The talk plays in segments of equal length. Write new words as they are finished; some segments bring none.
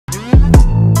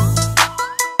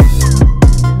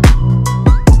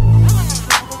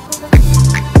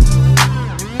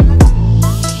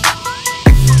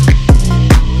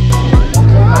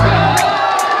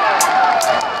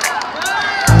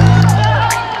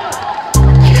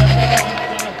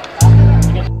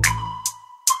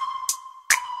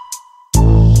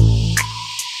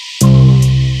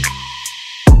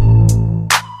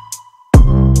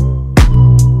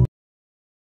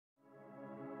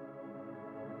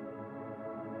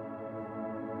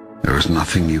There is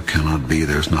nothing you cannot be,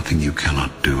 there's nothing you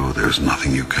cannot do, there's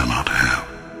nothing you cannot have.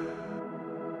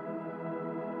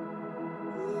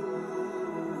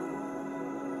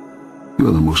 You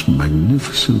are the most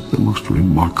magnificent, the most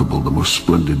remarkable, the most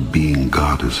splendid being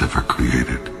God has ever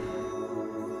created.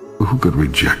 Who could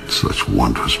reject such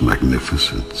wondrous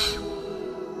magnificence?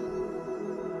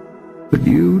 But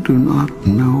you do not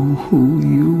know who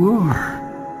you are,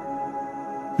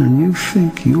 and you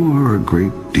think you are a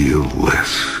great deal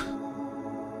less.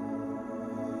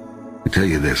 I tell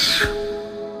you this,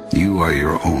 you are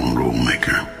your own rule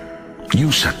maker.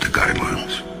 You set the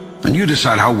guidelines, and you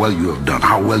decide how well you have done,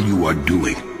 how well you are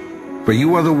doing. For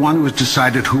you are the one who has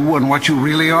decided who and what you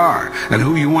really are, and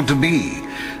who you want to be.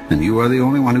 And you are the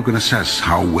only one who can assess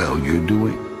how well you're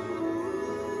doing.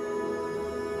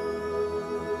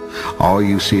 All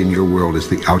you see in your world is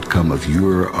the outcome of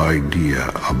your idea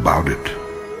about it.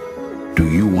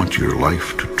 Do you want your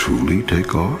life to truly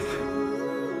take off?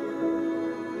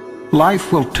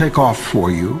 Life will take off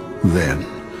for you then,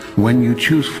 when you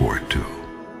choose for it to.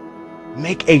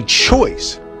 Make a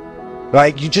choice.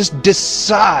 Like, you just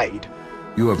decide.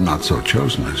 You have not so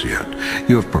chosen as yet.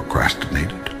 You have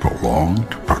procrastinated, prolonged,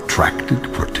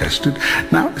 protracted, protested.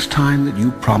 Now it's time that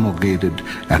you promulgated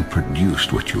and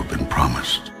produced what you have been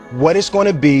promised. What it's going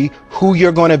to be, who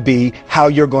you're going to be, how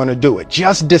you're going to do it.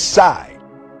 Just decide.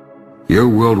 Your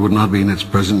world would not be in its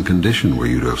present condition were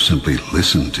you to have simply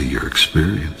listened to your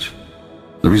experience.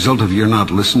 The result of your not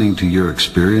listening to your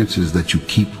experience is that you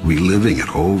keep reliving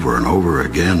it over and over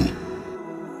again.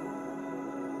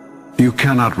 You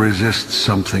cannot resist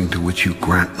something to which you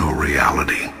grant no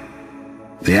reality.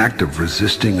 The act of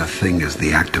resisting a thing is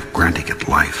the act of granting it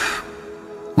life.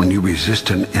 When you resist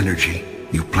an energy,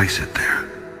 you place it there.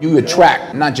 You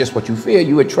attract not just what you fear,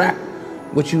 you attract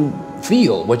what you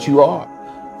feel, what you are.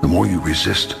 The more you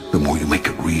resist, the more you make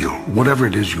it real, whatever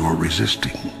it is you're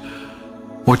resisting.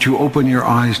 What you open your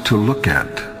eyes to look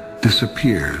at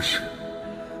disappears.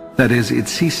 That is, it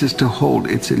ceases to hold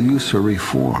its illusory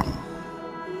form.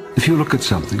 If you look at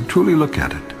something, truly look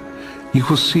at it, you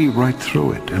will see right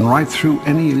through it, and right through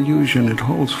any illusion it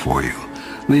holds for you,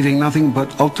 leaving nothing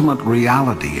but ultimate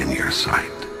reality in your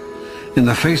sight. In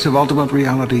the face of ultimate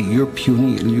reality, your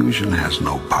puny illusion has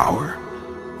no power.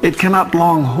 It cannot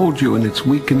long hold you in its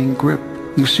weakening grip.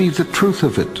 You see the truth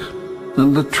of it,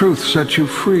 and the truth sets you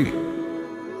free.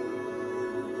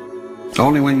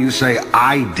 Only when you say,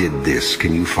 I did this,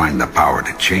 can you find the power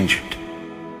to change it.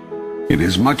 It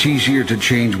is much easier to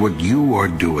change what you are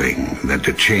doing than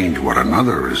to change what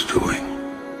another is doing.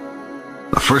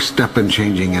 The first step in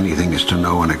changing anything is to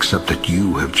know and accept that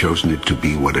you have chosen it to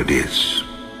be what it is.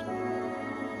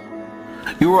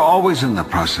 You are always in the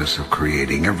process of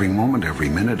creating, every moment, every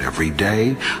minute, every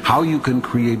day. How you can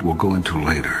create we'll go into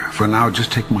later. For now,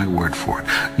 just take my word for it.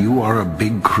 You are a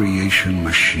big creation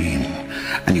machine,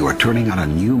 and you are turning out a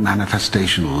new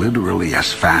manifestation literally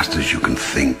as fast as you can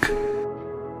think.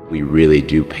 We really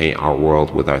do paint our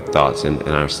world with our thoughts and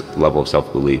our level of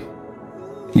self-belief.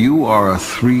 You are a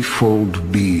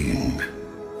threefold being.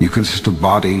 You consist of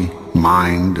body,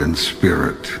 mind, and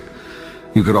spirit.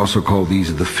 You could also call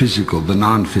these the physical, the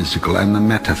non-physical, and the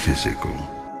metaphysical.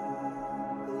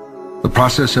 The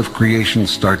process of creation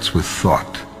starts with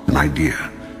thought, an idea,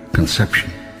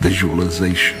 conception,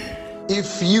 visualization.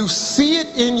 If you see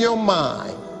it in your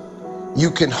mind, you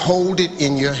can hold it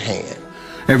in your hand.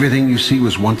 Everything you see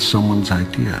was once someone's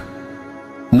idea.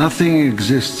 Nothing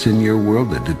exists in your world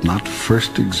that did not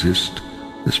first exist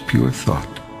as pure thought.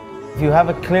 If you have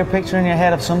a clear picture in your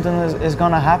head of something that is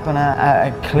going to happen,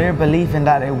 a clear belief in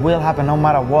that it will happen no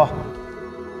matter what.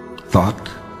 Thought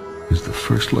is the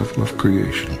first level of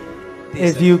creation.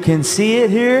 If you can see it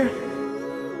here,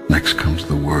 next comes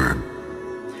the word.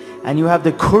 And you have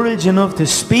the courage enough to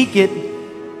speak it,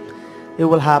 it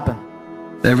will happen.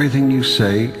 Everything you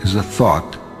say is a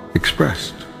thought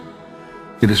expressed.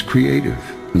 It is creative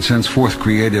and sends forth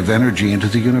creative energy into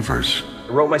the universe.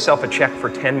 I wrote myself a check for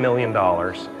 $10 million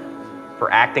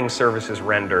for acting services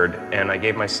rendered, and I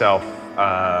gave myself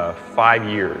 5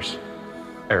 years,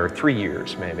 or 3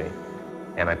 years maybe.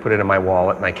 And I put it in my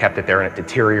wallet, and I kept it there, and it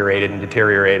deteriorated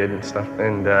and stuff.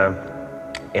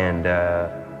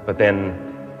 But then,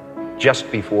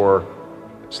 just before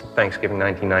Thanksgiving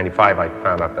 1995, I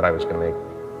found out that I was going to make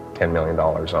 $10 million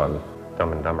on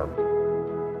Dumb and Dumber.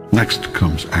 Next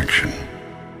comes action.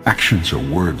 Actions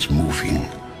are words moving.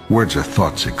 Words are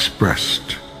thoughts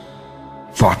expressed.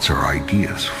 Thoughts are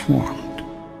ideas formed.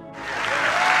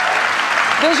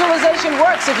 Visualization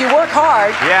works if you work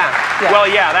hard. Yeah. Well,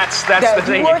 yeah, that's the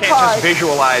thing. You can't just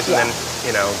visualize and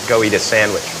then, go eat a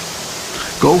sandwich.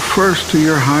 Go first to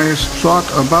your highest thought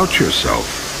about yourself.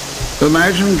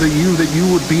 Imagine the you that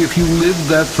you would be if you lived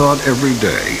that thought every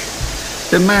day.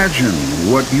 Imagine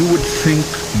what you would think,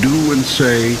 do, and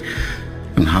say,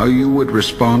 and how you would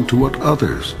respond to what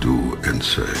others do and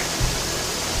say.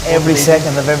 Every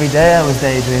second of every day I was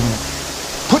daydreaming.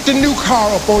 Put the new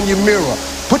car up on your mirror.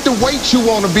 Put the weight you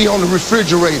want to be on the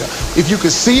refrigerator. If you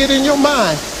can see it in your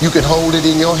mind, you can hold it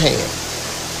in your hand.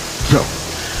 So,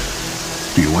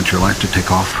 do you want your life to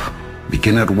take off?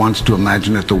 Begin at once to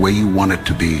imagine it the way you want it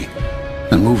to be,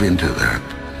 and move into that.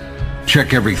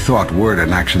 Check every thought, word,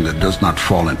 and action that does not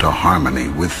fall into harmony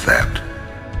with that.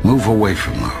 Move away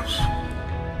from those.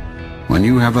 When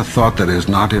you have a thought that is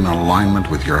not in alignment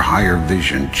with your higher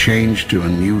vision, change to a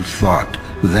new thought,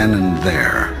 then and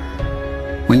there.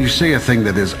 When you say a thing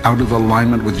that is out of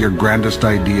alignment with your grandest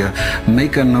idea,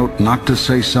 make a note not to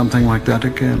say something like that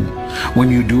again. When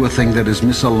you do a thing that is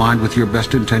misaligned with your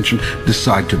best intention,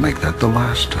 decide to make that the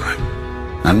last time.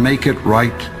 And make it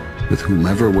right with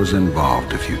whomever was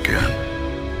involved if you can.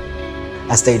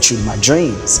 I stayed true to my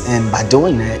dreams, and by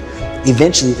doing that,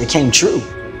 eventually they came true.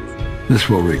 This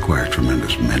will require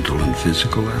tremendous mental and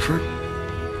physical effort.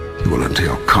 It will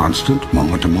entail constant,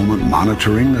 moment-to-moment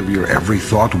monitoring of your every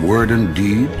thought, word, and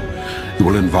deed. It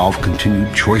will involve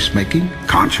continued choice-making,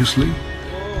 consciously.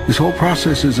 This whole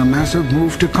process is a massive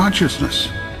move to consciousness.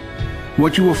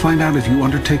 What you will find out if you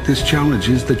undertake this challenge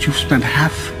is that you've spent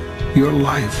half your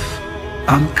life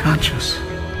unconscious.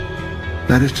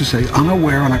 That is to say,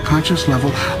 unaware on a conscious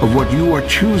level of what you are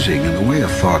choosing in the way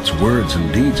of thoughts, words,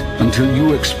 and deeds until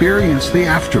you experience the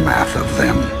aftermath of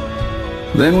them.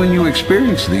 Then when you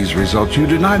experience these results, you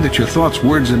deny that your thoughts,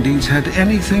 words, and deeds had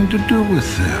anything to do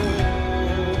with them.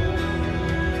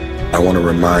 I want to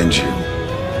remind you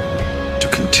to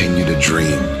continue to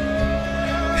dream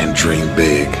and dream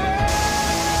big.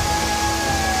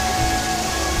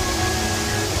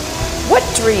 What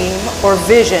dream or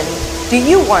vision do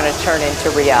you want to turn into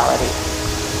reality?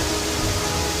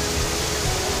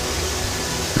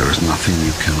 There is nothing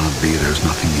you cannot be, there's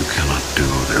nothing you cannot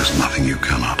do, there's nothing you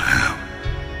cannot have.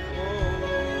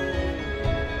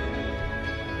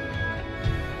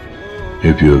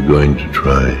 If you're going to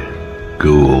try,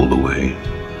 go all the way.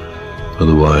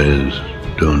 Otherwise,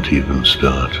 don't even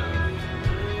start.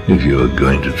 If you're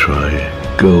going to try,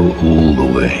 go all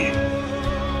the way.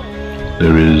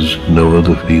 There is no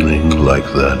other feeling like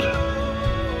that.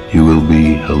 You will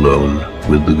be alone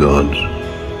with the gods,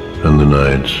 and the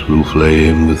nights will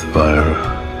flame with fire.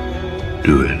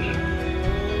 Do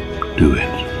it. Do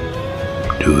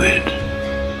it. Do it.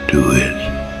 Do it.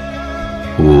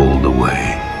 All the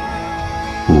way.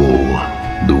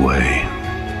 All the way.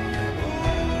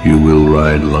 You will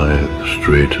ride life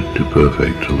straight to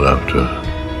perfect laughter.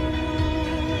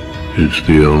 It's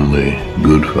the only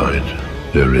good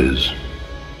fight there is.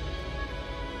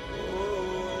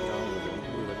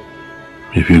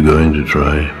 If you're going to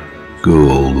try, go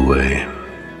all the way.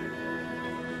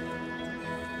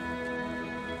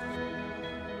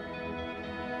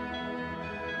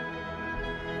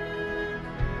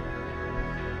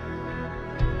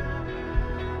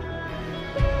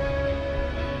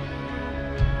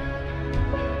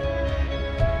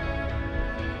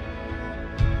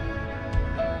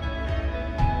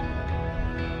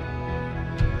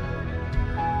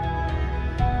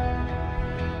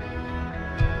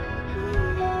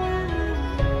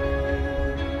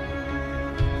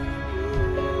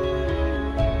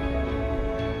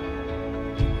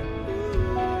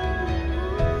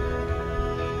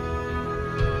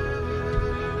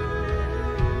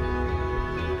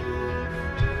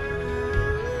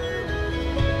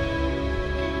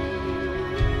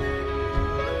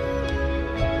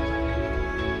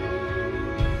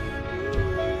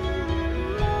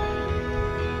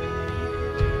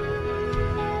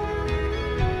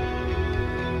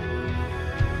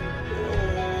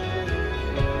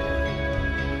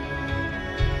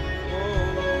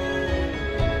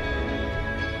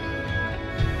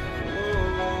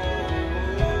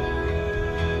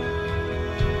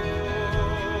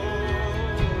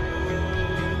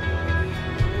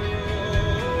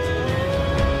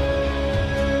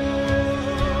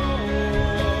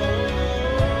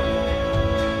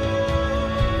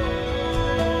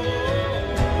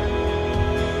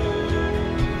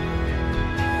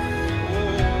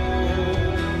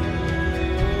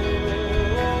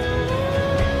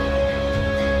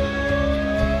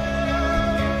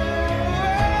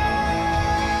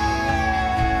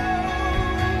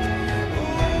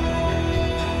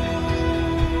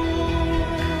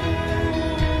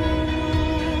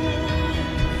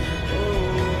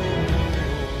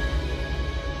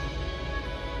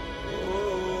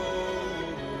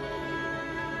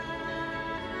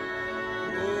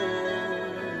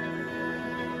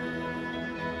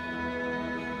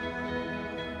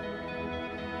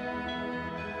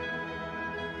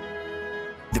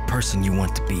 person you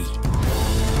want to be.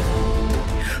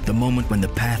 The moment when the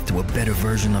path to a better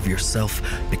version of yourself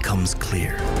becomes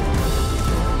clear.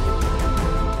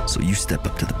 So you step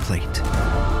up to the plate.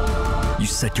 You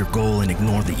set your goal and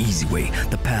ignore the easy way,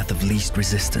 the path of least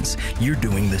resistance. You're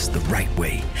doing this the right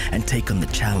way and take on the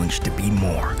challenge to be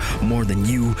more than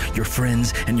you, your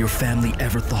friends, and your family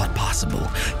ever thought possible.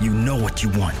 You know what you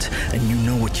want, and you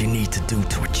know what you need to do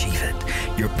to achieve it.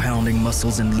 Your pounding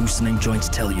muscles and loosening joints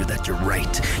tell you that you're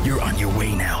right. You're on your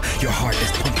way now. Your heart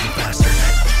is pumping